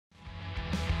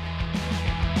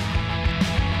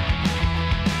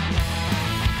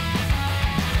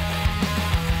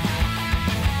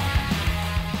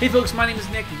Hey folks, my name is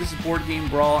Nick, this is Board Game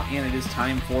Brawl, and it is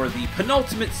time for the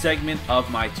penultimate segment of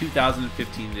my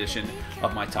 2015 edition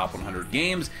of my top 100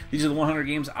 games. These are the 100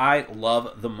 games I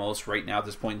love the most right now at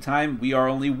this point in time. We are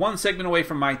only one segment away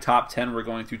from my top 10. We're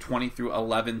going through 20 through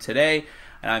 11 today,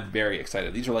 and I'm very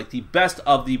excited. These are like the best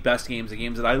of the best games, the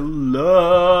games that I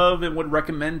love and would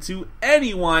recommend to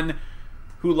anyone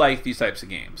who like these types of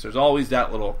games. There's always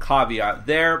that little caveat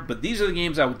there, but these are the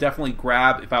games I would definitely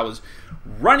grab if I was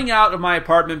running out of my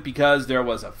apartment because there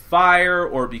was a fire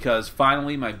or because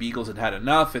finally my beagles had had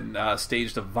enough and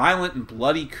staged a violent and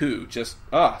bloody coup. Just,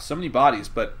 so many bodies.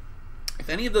 But if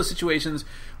any of those situations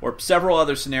or several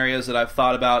other scenarios that I've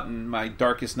thought about in my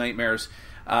darkest nightmares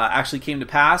actually came to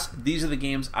pass, these are the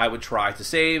games I would try to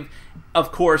save.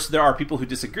 Of course, there are people who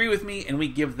disagree with me, and we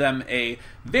give them a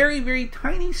very, very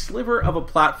tiny sliver of a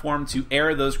platform to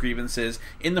air those grievances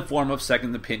in the form of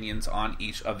second opinions on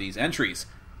each of these entries.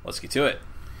 Let's get to it.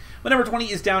 My number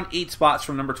 20 is down 8 spots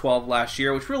from number 12 last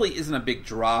year, which really isn't a big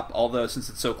drop, although since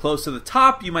it's so close to the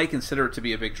top, you might consider it to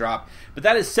be a big drop. But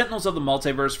that is Sentinels of the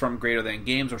Multiverse from Greater Than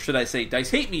Games, or should I say Dice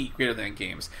Hate Me Greater Than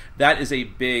Games. That is a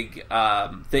big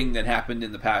thing that happened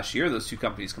in the past year, those two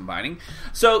companies combining.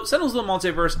 So Sentinels of the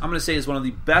Multiverse, I'm going to say, is one of the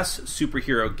best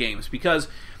superhero games, because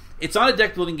it's not a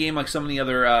deck building game like some of the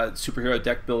other superhero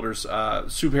deck builders,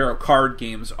 superhero card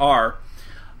games are,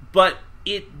 but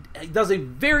it does a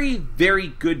very, very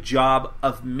good job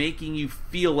of making you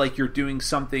feel like you're doing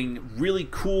something really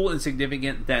cool and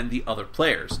significant than the other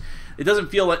players. It doesn't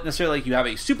feel like necessarily like you have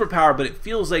a superpower, but it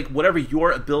feels like whatever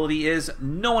your ability is,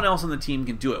 no one else on the team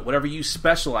can do it. Whatever you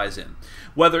specialize in.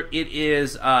 Whether it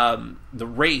is the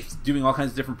Wraith doing all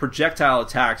kinds of different projectile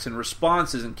attacks and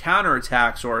responses and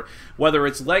counterattacks, or whether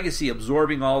it's Legacy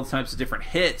absorbing all types of different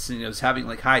hits and having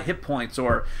like high hit points,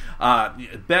 or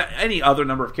any other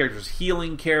number of characters,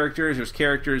 healing characters. There's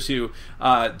characters who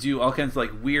do all kinds of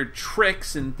like weird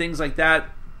tricks and things like that.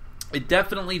 It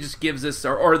definitely just gives us,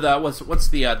 or the what's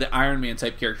the Iron Man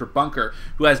type character, Bunker,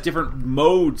 who has different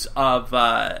modes of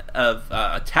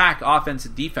attack, offense,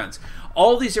 and defense.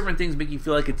 All these different things make you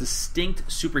feel like a distinct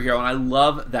superhero, and I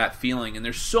love that feeling. And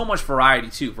there's so much variety,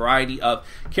 too. Variety of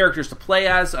characters to play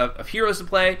as, of heroes to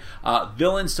play,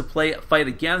 villains to fight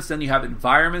against. Then you have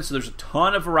environments, so there's a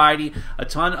ton of variety, a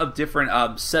ton of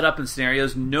different setup and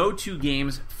scenarios. No two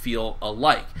games feel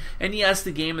alike. And yes,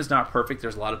 the game is not perfect.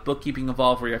 There's a lot of bookkeeping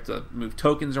involved where you have to move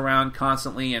tokens around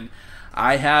constantly, and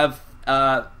I have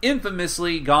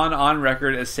infamously gone on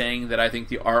record as saying that I think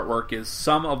the artwork is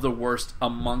some of the worst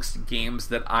amongst games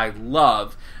that I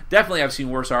love. Definitely I've seen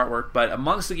worse artwork, but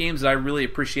amongst the games that I really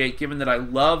appreciate, given that I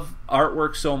love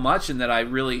artwork so much and that I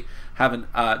really have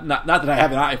not that I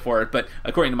have an eye for it, but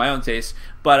according to my own taste,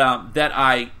 but that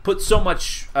I put so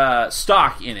much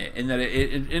stock in it and that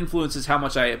it influences how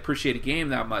much I appreciate a game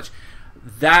that much,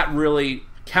 that really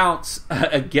counts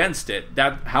against it,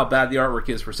 that how bad the artwork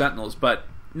is for Sentinels. But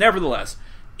nevertheless,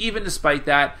 even despite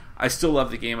that, I still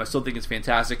love the game. I still think it's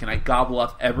fantastic, and I gobble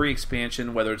up every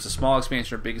expansion, whether it's a small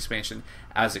expansion or big expansion,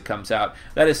 as it comes out.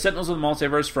 That is Sentinels of the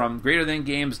Multiverse from Greater Than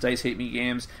Games, Dice Hate Me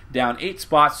Games, down 8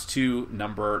 spots to from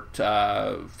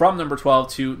number 12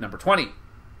 to number 20.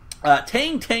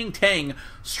 Tang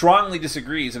strongly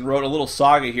disagrees and wrote a little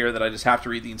saga here that I just have to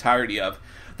read the entirety of.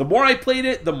 The more I played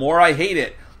it, the more I hate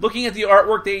it. Looking at the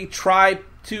artwork, they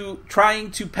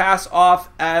trying to pass off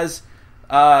as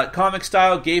comic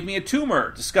style gave me a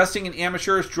tumor. Disgusting and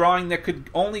amateurish drawing that could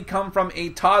only come from a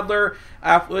toddler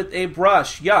with a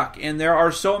brush. Yuck. And there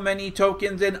are so many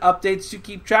tokens and updates to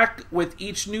keep track with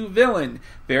each new villain.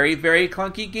 Very, very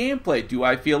clunky gameplay. Do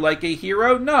I feel like a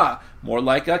hero? Nah. More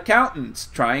like accountants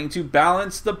trying to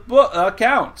balance the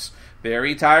accounts.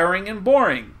 Very tiring and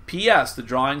boring. P.S. The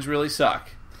drawings really suck.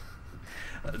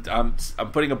 I'm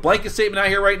putting a blanket statement out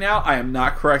here right now. I am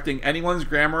not correcting anyone's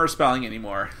grammar or spelling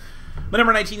anymore. My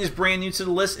number 19 is brand new to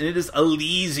the list, and it is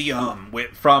Elysium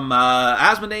from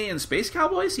Asmodee and Space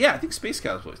Cowboys. Yeah, I think Space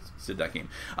Cowboys did that game,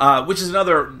 which is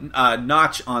another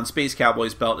notch on Space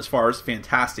Cowboys' belt as far as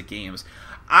fantastic games.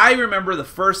 I remember the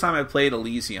first time I played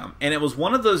Elysium, and it was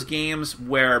one of those games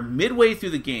where midway through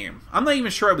the game, I'm not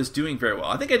even sure I was doing very well.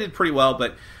 I think I did pretty well,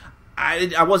 but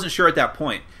I wasn't sure at that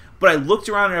point. But I looked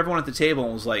around at everyone at the table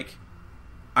and was like,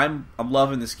 I'm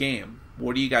loving this game.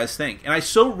 What do you guys think? And I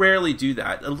so rarely do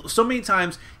that. So many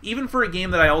times, even for a game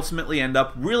that I ultimately end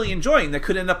up really enjoying that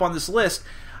could end up on this list,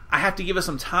 I have to give it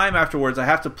some time afterwards. I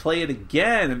have to play it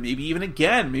again, and maybe even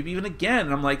again.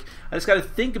 And I'm like, I just got to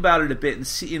think about it a bit and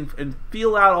see and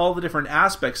feel out all the different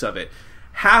aspects of it.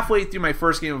 Halfway through my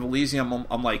first game of Elysium,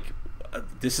 I'm like,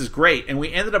 this is great. And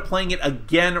we ended up playing it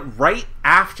again right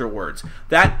afterwards.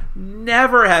 That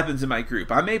never happens in my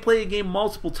group. I may play a game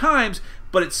multiple times,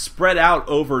 but it's spread out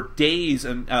over days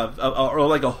and or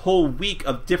like a whole week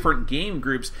of different game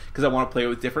groups because I want to play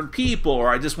with different people, or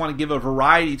I just want to give a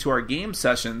variety to our game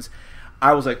sessions.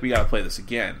 I was like, we got to play this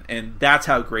again, and that's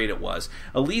how great it was.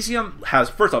 Elysium has,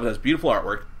 first off, it has beautiful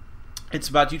artwork. It's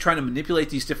about you trying to manipulate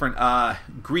these different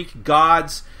Greek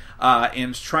gods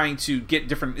and trying to get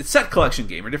different. It's a set collection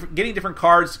game, or getting different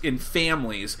cards in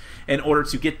families in order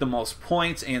to get the most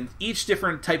points. And each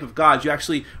different type of god, you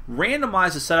actually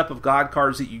randomize the setup of god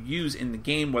cards that you use in the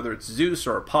game, whether it's Zeus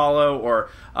or Apollo or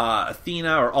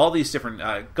Athena or all these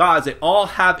different gods. They all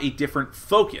have a different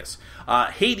focus.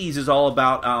 Hades is all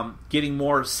about getting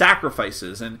more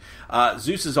sacrifices, and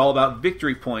Zeus is all about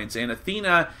victory points, and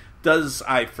Athena does,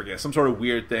 I forget, some sort of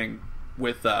weird thing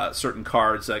with certain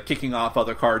cards, kicking off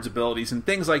other cards' abilities and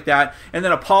things like that. And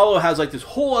then Apollo has like this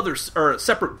whole other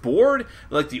separate board,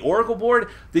 like the Oracle board.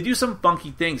 They do some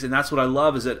funky things, and that's what I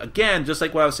love. Is that, again, just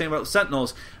like what I was saying about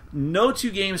Sentinels, no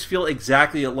two games feel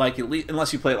exactly alike, at least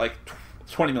unless you play it like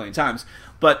 20 million times.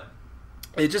 But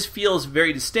it just feels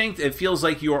very distinct. It feels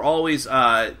like you are always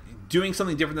doing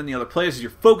something different than the other players. You're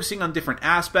focusing on different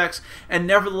aspects, and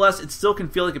nevertheless, it still can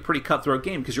feel like a pretty cutthroat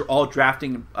game because you're all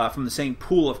drafting from the same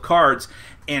pool of cards,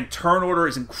 and turn order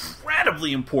is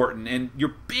incredibly important, and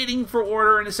you're bidding for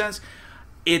order in a sense.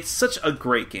 It's such a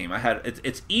great game.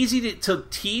 It's easy to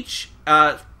teach.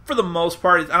 For the most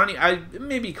part, I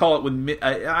maybe call it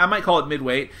I might call it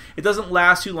midweight. It doesn't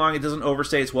last too long. It doesn't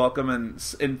overstay its welcome,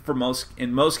 and in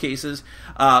most cases,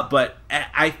 but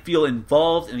I feel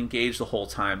involved and engaged the whole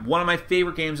time. One of my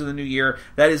favorite games of the new year,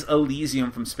 that is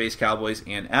Elysium from Space Cowboys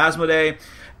and Asmodee.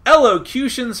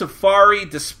 Elocution Safari,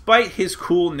 despite his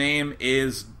cool name,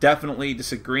 is definitely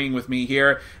disagreeing with me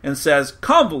here and says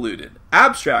convoluted,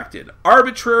 abstracted,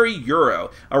 arbitrary Euro,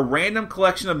 a random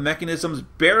collection of mechanisms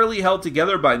barely held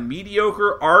together by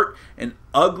mediocre art and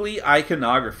ugly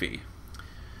iconography.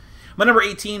 My number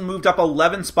 18 moved up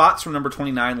 11 spots from number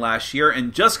 29 last year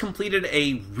and just completed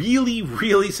a really,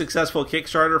 really successful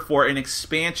Kickstarter for an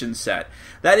expansion set.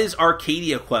 That is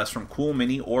Arcadia Quest from Cool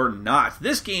Mini or Not.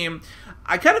 This game,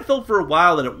 I kind of felt for a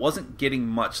while that it wasn't getting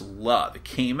much love. It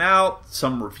came out,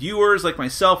 some reviewers like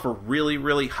myself were really,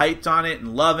 really hyped on it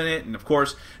and loving it, and of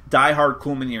course, diehard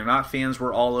Cool Mini or Not fans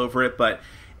were all over it, but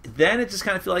then it just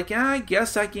kind of felt like, I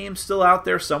guess that game's still out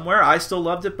there somewhere. I still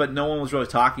loved it, but no one was really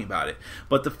talking about it.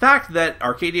 But the fact that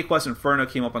Arcadia Quest Inferno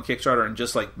came up on Kickstarter and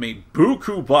just like made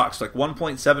buku bucks, like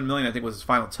 1.7 million I think was its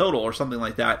final total or something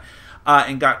like that,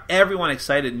 and got everyone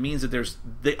excited, means that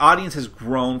the audience has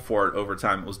grown for it over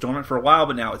time. It was dormant for a while,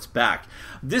 but now it's back.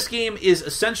 This game is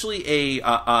essentially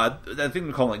I think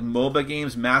we call them like MOBA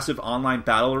games, massive online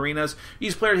battle arenas.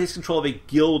 Each player takes control of a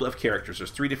guild of characters.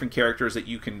 There's 3 different characters that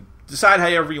you can decide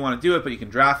however you want to do it, but you can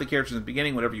draft the characters in the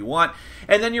beginning, whatever you want.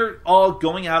 And then you're all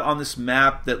going out on this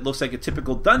map that looks like a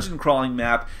typical dungeon crawling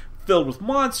map, filled with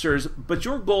monsters, but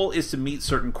your goal is to meet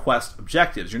certain quest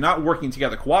objectives. You're not working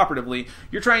together cooperatively.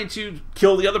 You're trying to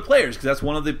kill the other players, because that's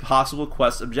one of the possible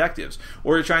quest objectives.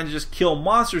 Or you're trying to just kill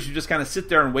monsters who just kind of sit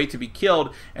there and wait to be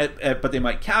killed, but they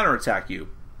might counterattack you.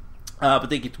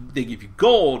 But they give you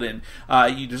gold, and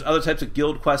there's other types of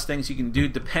guild quest things you can do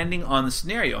depending on the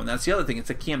scenario. And that's the other thing.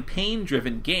 It's a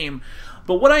campaign-driven game.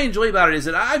 But what I enjoy about it is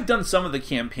that I've done some of the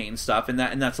campaign stuff, and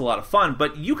that's a lot of fun.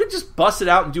 But you can just bust it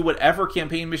out and do whatever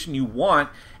campaign mission you want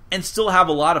and still have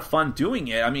a lot of fun doing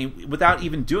it. I mean, without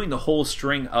even doing the whole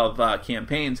string of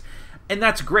campaigns. And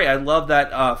that's great. I love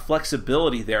that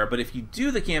flexibility there. But if you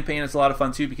do the campaign, it's a lot of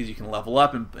fun too, because you can level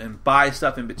up and buy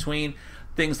stuff in between.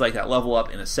 Things like that, level up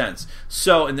in a sense.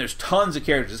 So, and there's tons of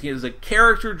characters. This game is a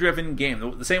character-driven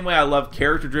game. The same way I love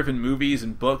character-driven movies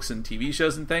and books and TV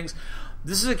shows and things,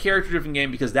 this is a character-driven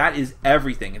game because that is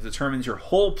everything. It determines your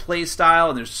whole play style,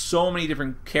 and there's so many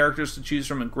different characters to choose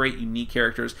from and great, unique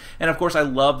characters. And, of course, I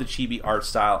love the chibi art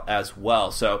style as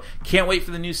well. So, can't wait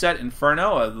for the new set,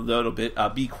 Inferno, though it'll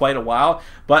be quite a while.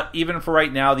 But even for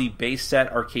right now, the base set,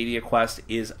 Arcadia Quest,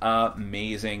 is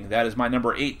amazing. That is my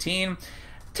number 18.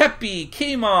 Teppy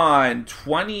Kamon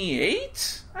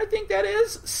 28, I think that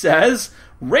is, says,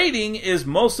 rating is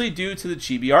mostly due to the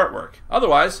chibi artwork.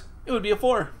 Otherwise, it would be a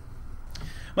 4.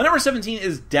 My number 17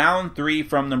 is down 3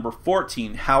 from number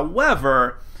 14.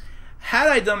 However, had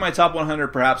I done my top 100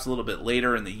 perhaps a little bit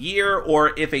later in the year,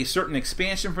 or if a certain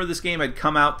expansion for this game had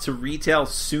come out to retail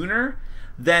sooner,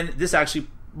 then this actually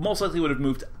most likely would have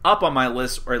moved up on my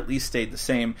list, or at least stayed the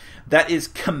same. That is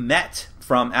Kemet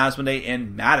from Asmodee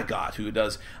and Madagot, who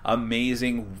does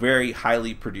amazing, very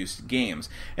highly produced games.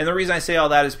 And the reason I say all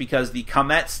that is because the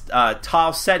Comet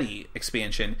Tau Ceti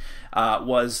expansion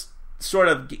was sort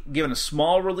of given a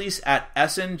small release at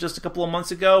Essen just a couple of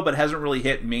months ago, but hasn't really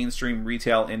hit mainstream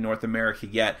retail in North America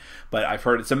yet. But I've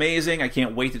heard it's amazing. I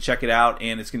can't wait to check it out,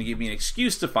 and it's going to give me an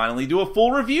excuse to finally do a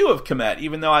full review of Comet.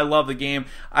 Even though I love the game,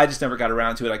 I just never got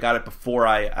around to it. I got it before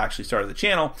I actually started the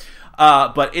channel.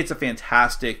 But it's a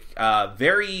fantastic,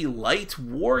 very light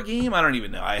war game. I don't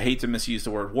even know. I hate to misuse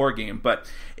the word war game, but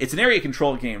it's an area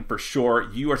control game for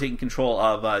sure. You are taking control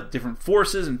of different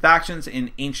forces and factions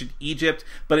in ancient Egypt,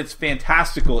 but it's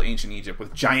fantastical ancient Egypt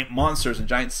with giant monsters and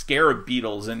giant scarab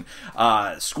beetles and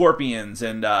scorpions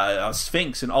and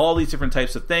sphinx and all these different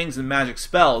types of things and magic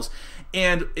spells.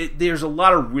 And there's a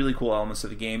lot of really cool elements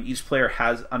of the game. Each player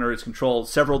has under its control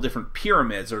several different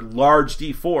pyramids or large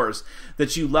D4s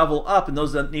that you level up, and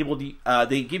those enable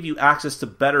they give you access to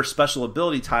better special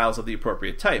ability tiles of the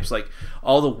appropriate types. Like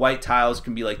all the white tiles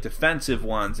can be like defensive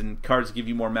ones, and cards that give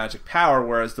you more magic power,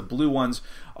 whereas the blue ones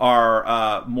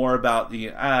are more about the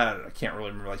I can't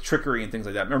really remember, like trickery and things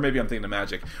like that, or maybe I'm thinking of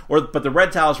magic. But the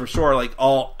red tiles for sure are like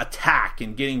all attack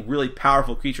and getting really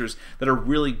powerful creatures that are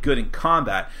really good in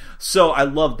combat. So I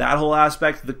love that whole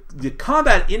aspect. The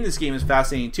combat in this game is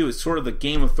fascinating too. It's sort of the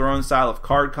Game of Thrones style of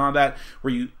card combat,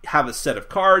 where you have a set of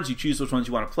cards, you choose which ones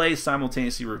you want to play,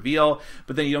 simultaneously reveal,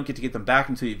 but then you don't get to get them back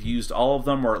until you've used all of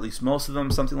them, or at least most of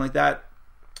them, something like that.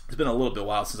 It's been a little bit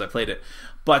while since I played it.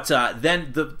 But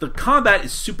then the combat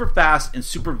is super fast and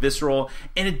super visceral,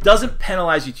 and it doesn't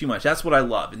penalize you too much. That's what I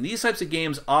love. In these types of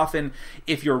games, often,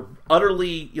 if you're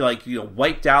utterly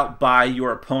wiped out by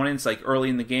your opponents like early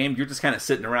in the game, you're just kind of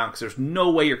sitting around because there's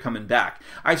no way you're coming back.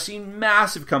 I've seen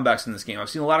massive comebacks in this game. I've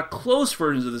seen a lot of close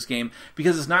versions of this game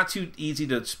because it's not too easy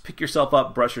to just pick yourself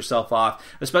up, brush yourself off,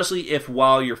 especially if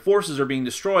while your forces are being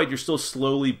destroyed, you're still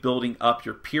slowly building up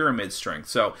your pyramid strength.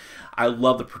 So I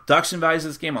love the production values of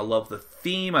this game. I love the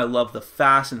theme. I love the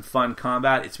fast and fun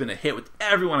combat. It's been a hit with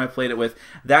everyone I played it with.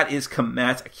 That is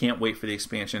Comet. I can't wait for the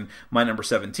expansion. My number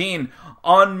 17,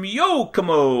 on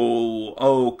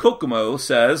Myokomo Kokomo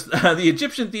says, the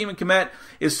Egyptian theme in Comet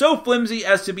is so flimsy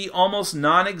as to be almost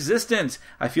non-existent.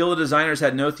 I feel the designers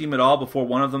had no theme at all before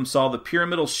one of them saw the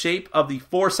pyramidal shape of the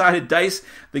four-sided dice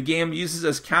the game uses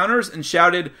as counters and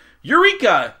shouted,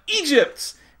 "Eureka!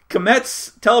 Egypt!"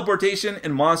 Comet's teleportation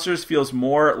and monsters feels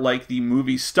more like the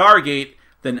movie Stargate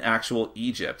than actual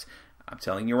Egypt. I'm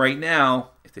telling you right now,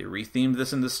 if they rethemed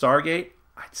this into Stargate,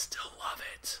 I'd still love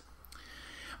it.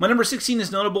 My number 16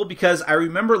 is notable because I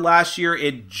remember last year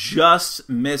it just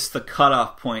missed the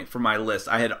cutoff point for my list.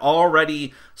 I had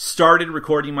already started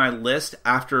recording my list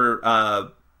after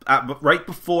right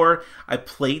before I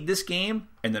played this game,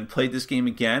 and then played this game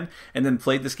again, and then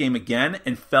played this game again,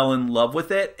 and fell in love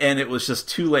with it, and it was just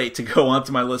too late to go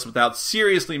onto my list without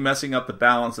seriously messing up the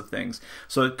balance of things.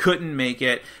 So it couldn't make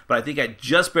it, but I think I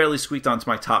just barely squeaked onto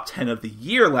my top 10 of the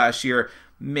year last year.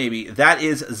 Maybe. That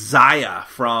is Zaya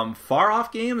from Far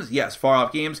Off Games. Yes, Far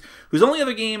Off Games, whose only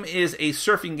other game is a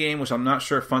surfing game, which I'm not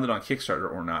sure if funded on Kickstarter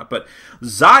or not. But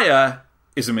Zaya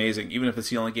is amazing, even if it's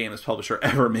the only game this publisher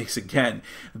ever makes again.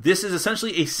 This is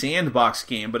essentially a sandbox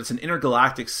game, but it's an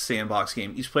intergalactic sandbox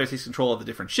game. Each player takes control of a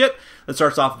different ship that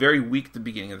starts off very weak at the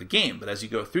beginning of the game. But as you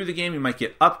go through the game, you might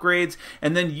get upgrades,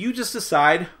 and then you just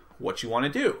decide what you want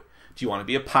to do. Do you want to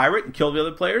be a pirate and kill the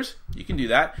other players? You can do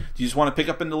that. Do you just want to pick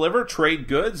up and deliver, trade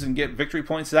goods, and get victory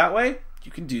points that way?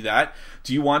 You can do that.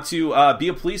 Do you want to be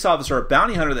a police officer or a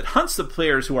bounty hunter that hunts the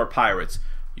players who are pirates?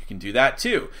 You can do that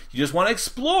too. You just want to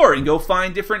explore and go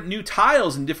find different new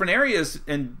tiles in different areas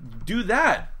and do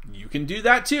that. You can do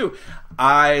that too.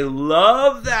 I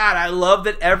love that. I love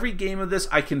that every game of this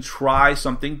I can try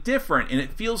something different, and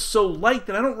it feels so light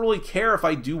that I don't really care if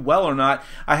I do well or not.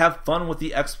 I have fun with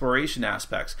the exploration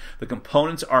aspects. The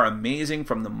components are amazing,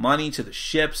 from the money to the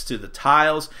ships to the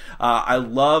tiles. I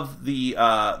love the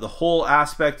whole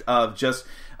aspect of just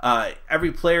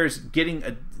every player's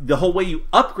getting the whole way you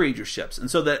upgrade your ships. And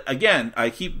so that, again,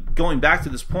 I keep going back to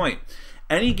this point.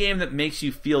 Any game that makes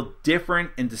you feel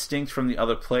different and distinct from the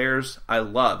other players, I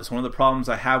love. It's one of the problems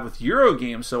I have with Euro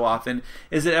games so often,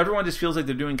 is that everyone just feels like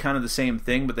they're doing kind of the same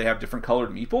thing, but they have different colored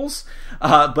meeples.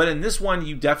 But in this one,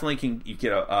 you definitely can, you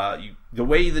get the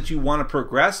way that you want to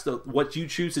progress, what you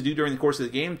choose to do during the course of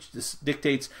the game just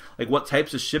dictates like what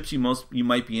types of ships you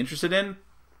might be interested in.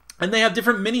 And they have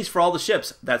different minis for all the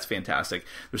ships. That's fantastic.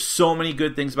 There's so many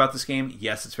good things about this game.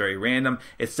 Yes, it's very random.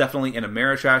 It's definitely an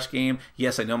Ameritrash game.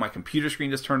 Yes, I know my computer screen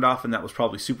just turned off, and that was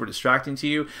probably super distracting to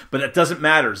you, but that doesn't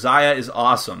matter. Zaya is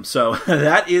awesome. So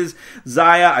that is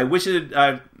Zaya. I wish it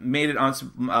had made it on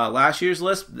last year's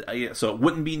list, so it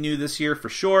wouldn't be new this year for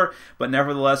sure, but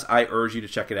nevertheless, I urge you to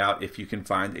check it out if you can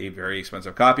find a very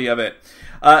expensive copy of it.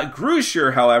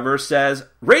 Grusher, however, says,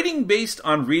 rating based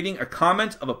on reading a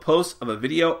comment of a post of a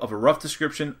video of a rough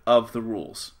description of the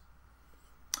rules.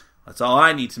 That's all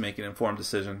I need to make an informed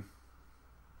decision.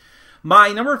 My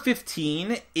number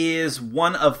 15 is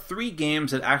one of 3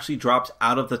 games that actually dropped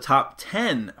out of the top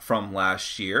 10 from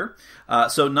last year.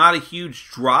 So not a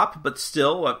huge drop, but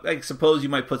still, I suppose you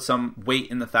might put some weight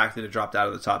in the fact that it dropped out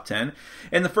of the top 10.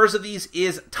 And the first of these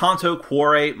is Tanto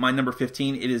Cuore, my number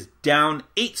 15. It is down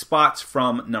 8 spots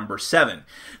from number 7.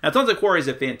 Now, Tanto Cuore is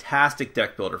a fantastic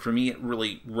deck builder. For me, it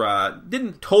really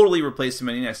didn't totally replace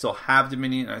Dominion. I still have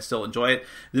Dominion, and I still enjoy it.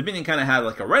 Dominion kind of had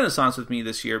like a renaissance with me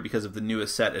this year because of the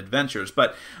newest set, Adventures.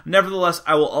 But nevertheless,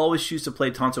 I will always choose to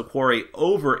play Tanto Cuore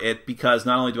over it because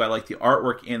not only do I like the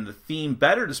artwork and the theme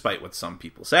better, despite what some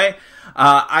people say,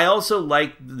 I also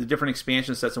like the different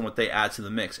expansion sets and what they add to the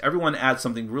mix. Everyone adds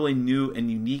something really new and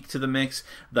unique to the mix.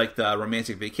 Like the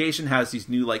Romantic Vacation has these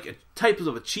new like types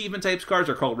of achievement types cards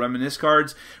are called Reminisce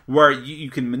cards, where you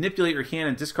can manipulate your hand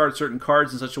and discard certain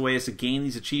cards in such a way as to gain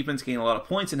these achievements, gain a lot of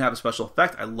points, and have a special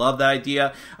effect. I love that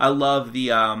idea. I love the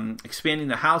expanding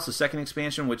the house, the second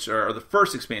expansion, or the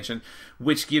first expansion,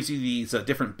 which gives you these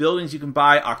different buildings you can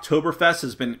buy. Oktoberfest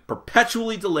has been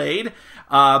perpetually delayed,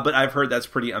 but I've heard that's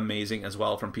pretty amazing as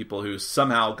well from people who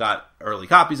somehow got early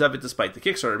copies of it despite the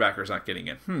Kickstarter backers not getting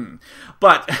it.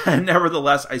 But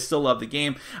nevertheless, I still love the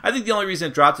game. I think the only reason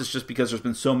it dropped is just because there's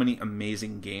been so many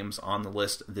amazing games on the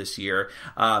list this year,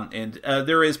 and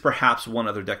there is perhaps one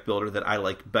other deck builder that I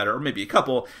like better, or maybe a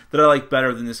couple that I like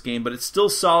better than this game, but it's still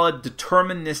solid,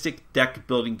 deterministic deck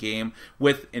building game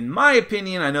with, in my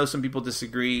opinion, I know some people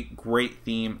disagree, great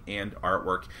theme and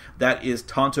artwork. That is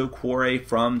Tanto Cuore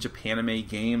from Japanime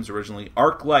Games, originally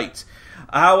Arclight.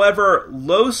 However,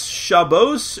 Los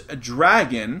Chabos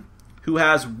Dragon, who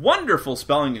has wonderful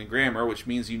spelling and grammar, which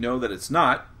means you know that it's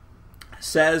not,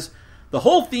 says, the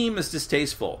whole theme is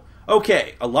distasteful.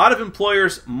 Okay, a lot of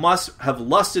employers must have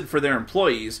lusted for their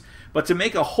employees, but to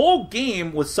make a whole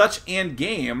game with such an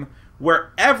game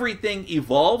where everything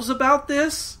evolves about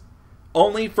this,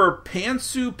 only for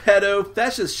pantsu pedo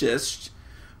fetishists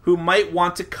who might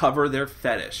want to cover their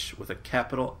fetish with a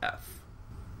capital F.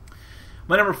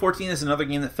 My number 14 is another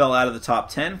game that fell out of the top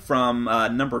 10 from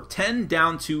number 10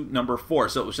 down to number 4.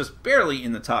 So it was just barely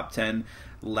in the top 10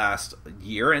 last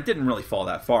year, and it didn't really fall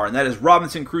that far. And that is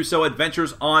Robinson Crusoe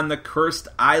Adventures on the Cursed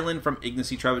Island from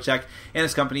Ignacy Trzewiczek and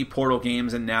his company Portal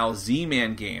Games, and now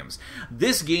Z-Man Games.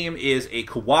 This game is a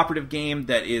cooperative game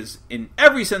that is, in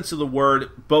every sense of the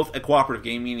word, both a cooperative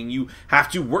game, meaning you have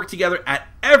to work together at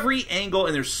every angle,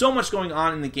 and there's so much going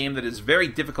on in the game that it's very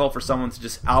difficult for someone to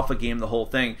just alpha game the whole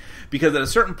thing, because at a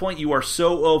certain point you are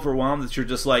so overwhelmed that you're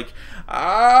just like,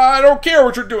 I don't care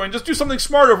what you're doing, just do something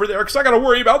smart over there because I gotta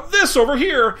worry about this over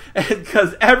here,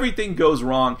 because everything goes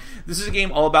wrong. This is a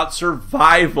game all about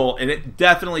survival, and it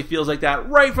definitely feels like that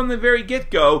right from the very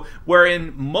get-go, where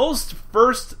in most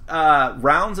first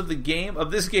rounds of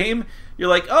this game, you're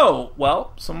like, oh,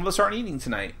 well, some of us aren't eating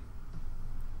tonight.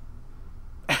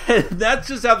 That's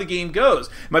just how the game goes.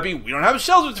 It might be, we don't have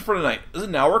shelves for tonight.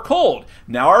 Now we're cold.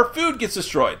 Now our food gets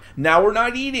destroyed. Now we're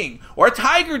not eating. Or a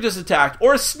tiger just attacked.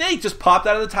 Or a snake just popped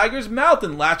out of the tiger's mouth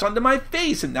and latched onto my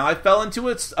face. And now I fell into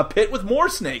a pit with more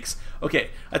snakes. Okay,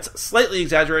 that's slightly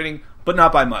exaggerating, but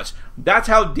not by much. That's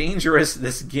how dangerous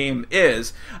this game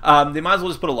is. They might as well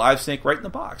just put a live snake right in the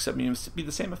box. I mean, it would be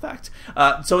the same effect.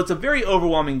 So it's a very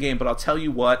overwhelming game, but I'll tell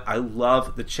you what, I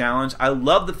love the challenge. I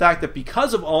love the fact that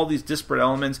because of all these disparate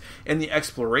elements and the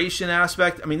exploration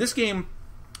aspect, I mean, this game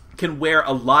can wear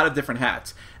a lot of different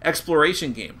hats.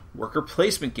 Exploration game, worker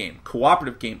placement game,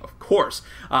 cooperative game, of course,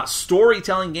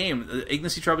 storytelling game.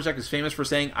 Ignacy Trzewiczek is famous for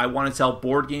saying, I want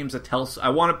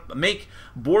to make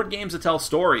board games that tell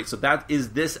stories. So that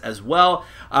is this as well.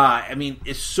 I mean,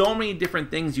 it's so many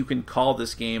different things you can call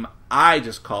this game. I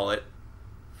just call it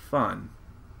fun.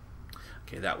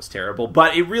 Okay, that was terrible,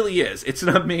 but it really is. It's an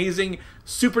amazing,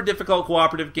 super difficult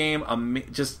cooperative game.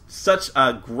 Just such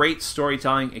a great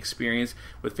storytelling experience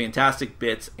with fantastic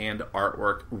bits and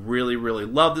artwork. Really, really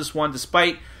love this one,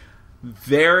 despite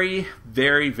very,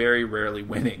 very, very rarely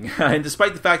winning. And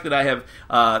despite the fact that I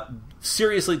have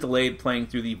seriously delayed playing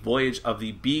through the Voyage of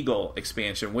the Beagle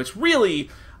expansion, which really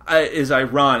is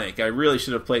ironic. I really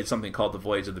should have played something called The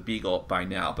Voyage of the Beagle by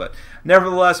now. But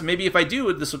nevertheless, maybe if I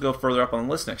do, this will go further up on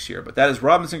the list next year. But that is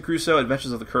Robinson Crusoe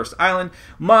Adventures of the Cursed Island,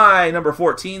 my number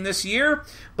 14 this year.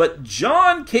 But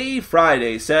John K.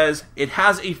 Friday says it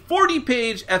has a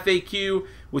 40-page FAQ,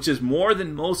 which is more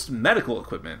than most medical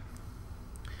equipment.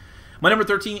 My number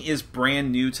 13 is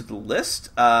brand new to the list,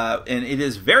 and it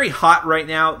is very hot right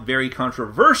now, very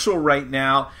controversial right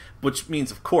now, which means,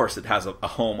 of course, it has a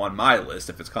home on my list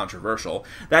if it's controversial.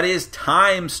 That is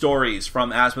Time Stories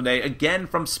from Asmodee, again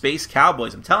from Space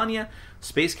Cowboys. I'm telling you,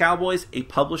 Space Cowboys, a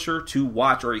publisher to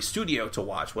watch, or a studio to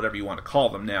watch, whatever you want to call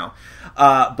them now.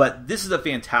 But this is a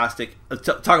fantastic,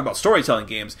 talk about storytelling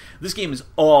games, this game is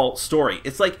all story.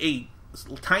 It's like a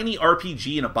tiny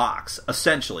RPG in a box,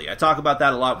 essentially. I talk about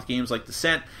that a lot with games like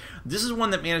Descent. This is one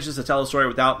that manages to tell a story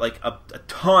without like a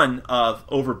ton of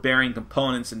overbearing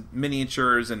components and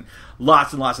miniatures and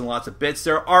lots of bits.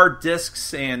 There are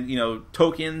discs and, you know,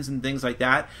 tokens and things like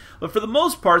that. But for the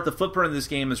most part, the footprint of this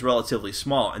game is relatively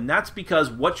small. And that's because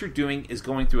what you're doing is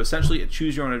going through essentially a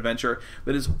choose-your-own-adventure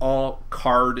that is all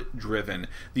card-driven.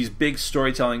 These big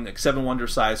storytelling, like Seven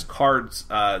Wonders-sized cards,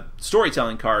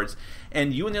 storytelling cards.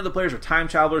 And you and the other players are time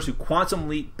travelers who quantum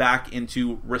leap back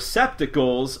into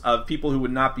receptacles of people who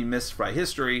would not be missed by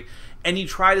history, and you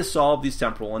try to solve these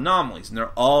temporal anomalies. And there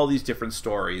are all these different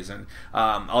stories. And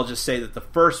I'll just say that the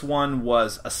first one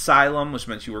was Asylum, which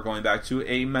meant you were going back to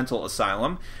a mental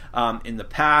asylum in the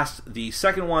past. The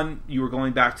second one, you were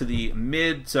going back to the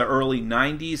mid to early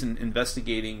 90s and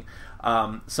investigating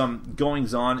some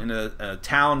goings-on in a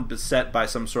town beset by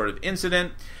some sort of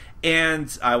incident.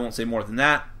 And I won't say more than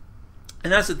that.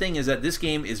 And that's the thing, is that this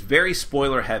game is very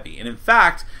spoiler heavy. And in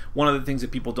fact, one of the things that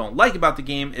people don't like about the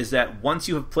game is that once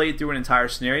you have played through an entire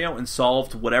scenario and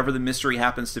solved whatever the mystery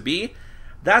happens to be,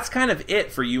 that's kind of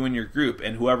it for you and your group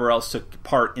and whoever else took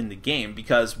part in the game,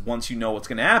 because once you know what's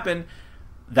going to happen,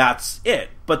 that's it.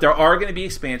 But there are going to be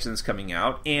expansions coming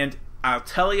out, and I'll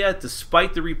tell you,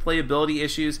 despite the replayability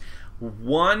issues,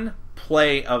 one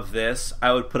play of this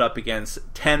I would put up against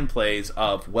 10 plays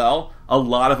of, well, a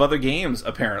lot of other games,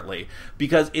 apparently,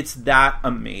 because it's that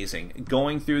amazing.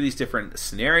 Going through these different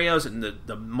scenarios and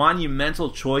the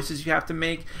monumental choices you have to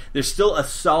make. There's still a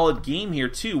solid game here,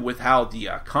 too, with how the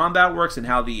combat works and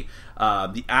how the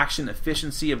action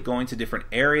efficiency of going to different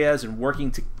areas and working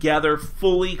together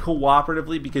fully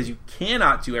cooperatively, because you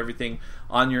cannot do everything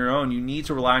on your own. You need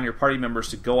to rely on your party members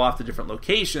to go off to different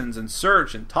locations and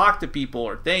search and talk to people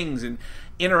or things and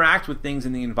interact with things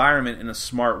in the environment in a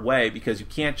smart way, because you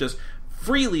can't just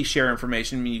freely share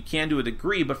information. I mean, you can to a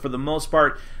degree, but for the most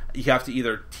part, you have to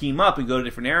either team up and go to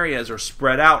different areas or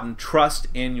spread out and trust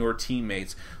in your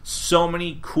teammates. So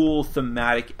many cool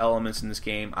thematic elements in this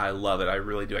game. I love it. I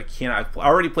really do. I've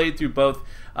already played through both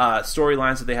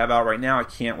storylines that they have out right now. I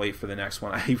can't wait for the next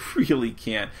one. I really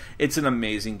can't. It's an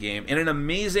amazing game and an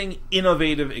amazing,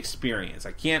 innovative experience.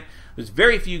 There's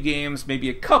very few games, maybe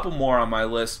a couple more on my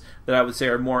list, that I would say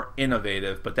are more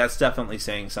innovative, but that's definitely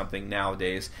saying something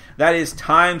nowadays. That is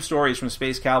Time Stories from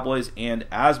Space Cowboys and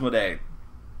Asmodee.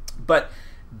 But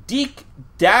Deke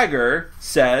Dagger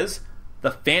says,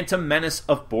 "The Phantom Menace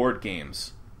of board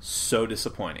games. So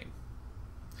disappointing."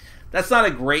 That's not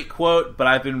a great quote, but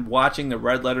I've been watching the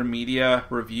Red Letter Media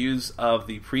reviews of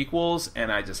the prequels,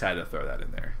 and I just had to throw that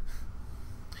in there.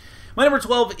 My number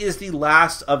 12 is the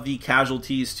last of the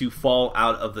casualties to fall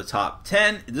out of the top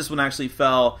 10. This one actually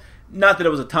fell, not that it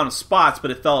was a ton of spots, but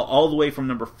it fell all the way from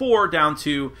number 4 down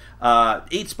to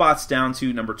 8 spots down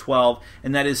to number 12,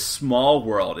 and that is Small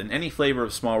World. And any flavor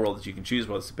of Small World that you can choose,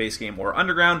 whether it's a base game or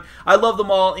Underground. I love them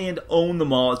all and own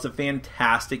them all. It's a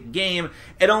fantastic game.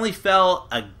 It only fell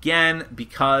again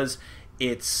because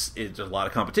it's a lot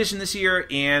of competition this year,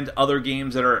 and other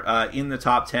games that are in the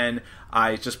top 10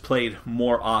 I just played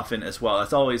more often as well.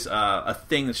 That's always a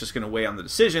thing that's just going to weigh on the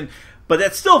decision. But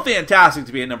that's still fantastic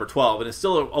to be at number 12, and it's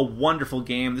still a wonderful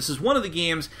game. This is one of the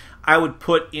games I would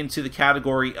put into the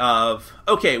category of,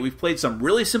 okay, we've played some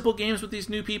really simple games with these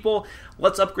new people.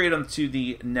 Let's upgrade them to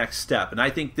the next step. And I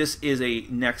think this is a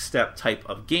next step type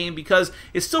of game because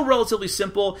it's still relatively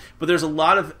simple, but there's a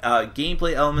lot of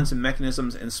gameplay elements and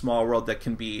mechanisms in Small World that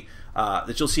can be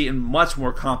that you'll see in much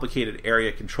more complicated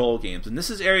area control games. And this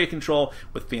is area control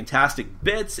with fantastic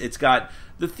bits. It's got,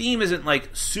 the theme isn't like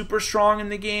super strong in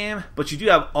the game, but you do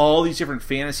have all these different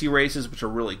fantasy races which are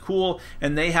really cool,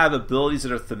 and they have abilities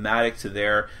that are thematic to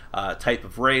their type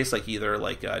of race, like either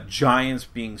like giants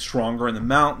being stronger in the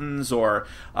mountains, or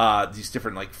these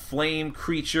different like flame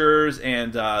creatures,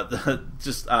 and the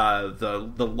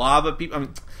lava people. I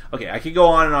mean, okay, I could go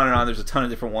on and on and on. There's a ton of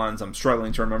different ones. I'm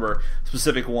struggling to remember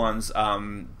specific ones.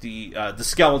 The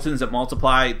skeletons that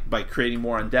multiply by creating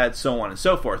more undead, so on and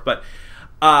so forth. But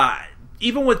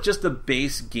even with just the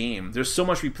base game, there's so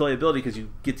much replayability because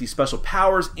you get these special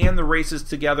powers and the races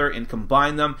together and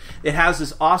combine them. It has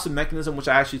this awesome mechanism, which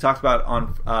I actually talked about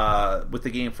on with the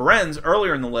game Friends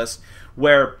earlier in the list,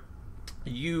 where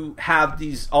you have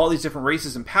all these different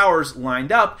races and powers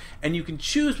lined up, and you can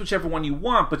choose whichever one you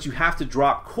want, but you have to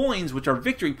drop coins, which are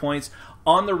victory points,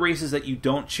 on the races that you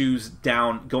don't choose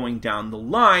going down the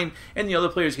line, and the other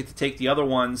players get to take the other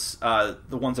ones, the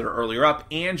ones that are earlier up,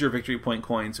 and your victory point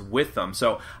coins with them.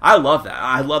 So I love that.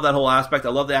 I love that whole aspect. I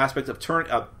love the aspect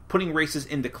of putting races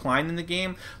in decline in the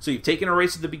game. So you've taken a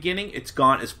race at the beginning, it's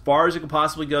gone as far as it can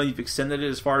possibly go, you've extended it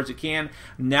as far as you can.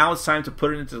 Now it's time to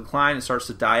put it into decline. It starts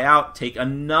to die out, take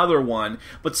another one,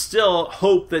 but still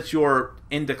hope that your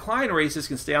in decline races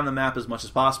can stay on the map as much as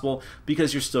possible,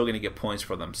 because you're still going to get points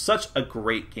for them. Such a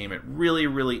great game. It really,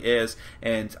 really is.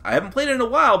 And I haven't played it in a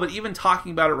while, but even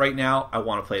talking about it right now, I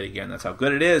want to play it again. That's how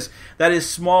good it is. That is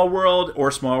Small World, or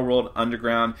Small World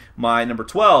Underground, my number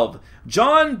 12.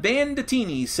 John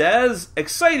Bandatini says,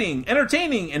 exciting,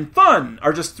 entertaining, and fun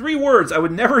are just 3 words I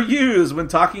would never use when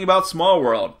talking about Small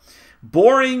World.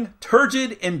 Boring,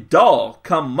 turgid, and dull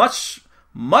come much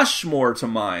more to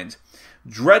mind.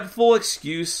 Dreadful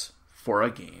excuse for a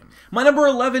game. My number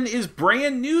 11 is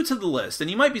brand new to the list,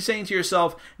 and you might be saying to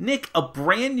yourself, Nick, a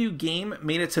brand new game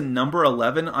made it to number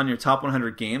 11 on your top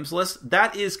 100 games list?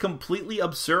 That is completely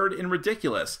absurd and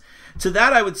ridiculous. To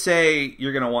that, I would say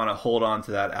you're going to want to hold on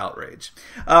to that outrage.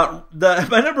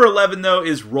 My number 11, though,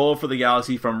 is Roll for the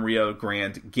Galaxy from Rio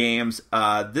Grande Games.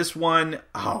 This one,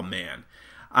 oh man.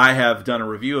 I have done a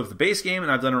review of the base game, and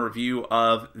I've done a review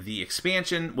of the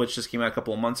expansion, which just came out a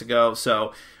couple of months ago.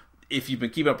 So if you've been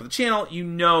keeping up with the channel, you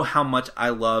know how much I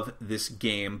love this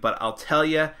game. But I'll tell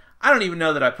you, I don't even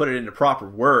know that I put it into proper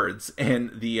words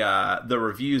in the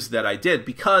reviews that I did,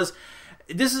 because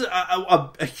this is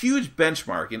a huge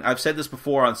benchmark, and I've said this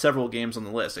before on several games on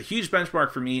the list, a huge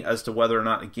benchmark for me as to whether or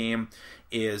not a game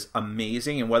is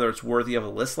amazing and whether it's worthy of a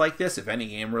list like this, if any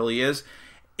game really is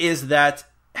that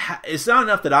it's not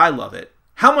enough that I love it.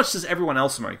 How much does everyone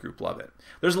else in my group love it?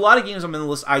 There's a lot of games on the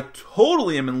list I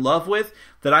totally am in love with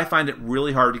that I find it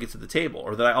really hard to get to the table,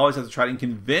 or that I always have to try to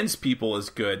convince people is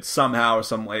good somehow or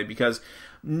some way, because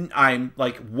I'm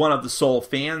like one of the sole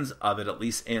fans of it, at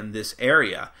least in this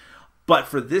area. But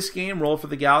for this game, Roll for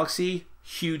the Galaxy,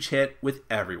 huge hit with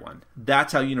everyone.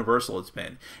 That's how universal it's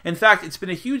been. In fact, it's been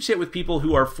a huge hit with people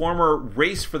who are former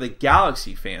Race for the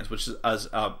Galaxy fans, which is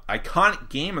an iconic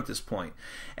game at this point.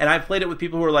 And I've played it with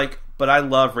people who are like, but I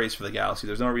love Race for the Galaxy.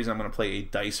 There's no reason I'm going to play a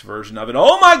dice version of it.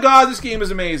 Oh my god, this game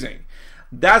is amazing.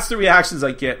 That's the reactions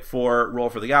I get for Roll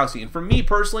for the Galaxy. And for me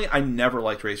personally, I never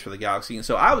liked Race for the Galaxy. And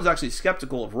so I was actually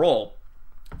skeptical of Roll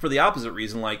for the opposite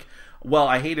reason. Like, well,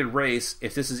 I hated Race.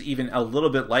 If this is even a little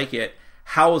bit like it,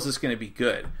 how is this going to be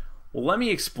good? Well, let me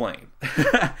explain.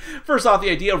 First off, the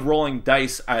idea of rolling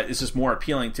dice is just more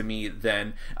appealing to me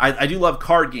than... I do love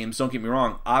card games, don't get me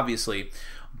wrong, obviously.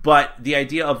 But the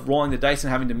idea of rolling the dice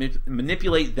and having to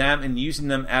manipulate them and using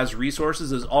them as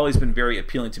resources has always been very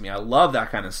appealing to me. I love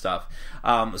that kind of stuff,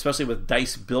 especially with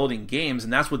dice building games,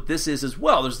 and that's what this is as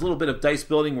well. There's a little bit of dice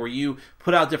building where you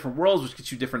put out different worlds, which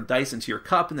gets you different dice into your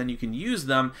cup, and then you can use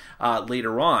them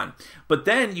later on. But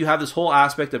then you have this whole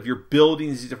aspect of you're building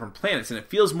these different planets, and it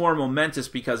feels more momentous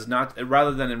because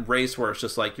rather than in Race where it's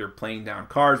just like you're playing down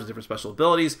cards with different special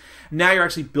abilities, now you're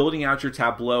actually building out your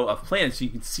tableau of planets so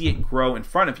you can see it grow in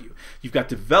front of you. You've got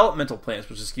developmental planets,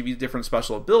 which just give you different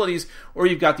special abilities, or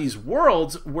you've got these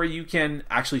worlds where you can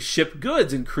actually ship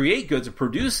goods and create goods and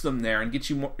produce them there and get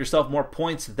yourself more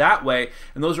points that way,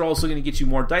 and those are also going to get you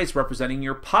more dice representing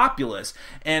your populace.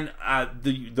 And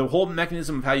the whole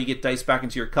mechanism of how you get dice back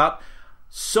into your cup,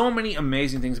 so many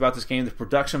amazing things about this game. The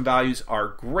production values are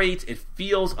great. It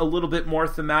feels a little bit more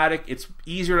thematic. It's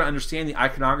easier to understand. The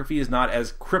iconography is not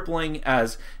as crippling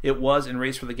as it was in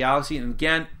Race for the Galaxy. And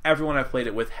again, everyone I've played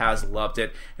it with has loved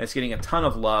it. And it's getting a ton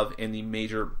of love in the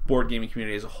major board gaming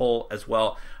community as a whole as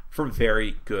well, for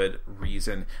very good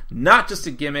reason. Not just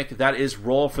a gimmick. That is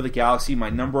Roll for the Galaxy, my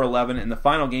number 11 and the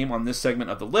final game on this segment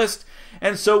of the list.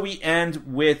 And so we end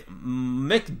with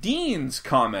McDean's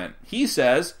comment. He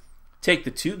says, take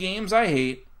the 2 games I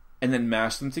hate and then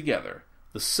mash them together.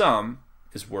 The sum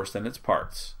is worse than its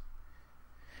parts.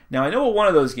 Now, I know what one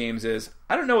of those games is.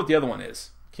 I don't know what the other one is.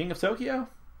 King of Tokyo?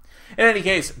 In any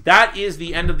case, that is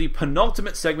the end of the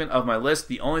penultimate segment of my list.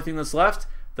 The only thing that's left,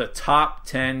 the top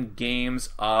 10 games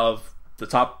of the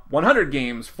top 100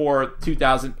 games for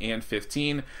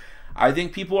 2015. I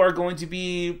think people are going to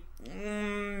be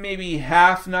maybe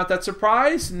half not that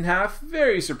surprised and half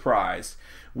very surprised.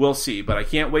 We'll see, but I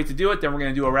can't wait to do it. Then we're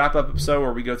going to do a wrap-up episode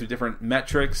where we go through different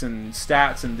metrics and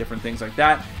stats and different things like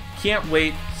that. Can't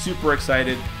wait. Super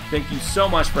excited. Thank you so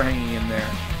much for hanging in there.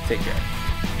 Take care.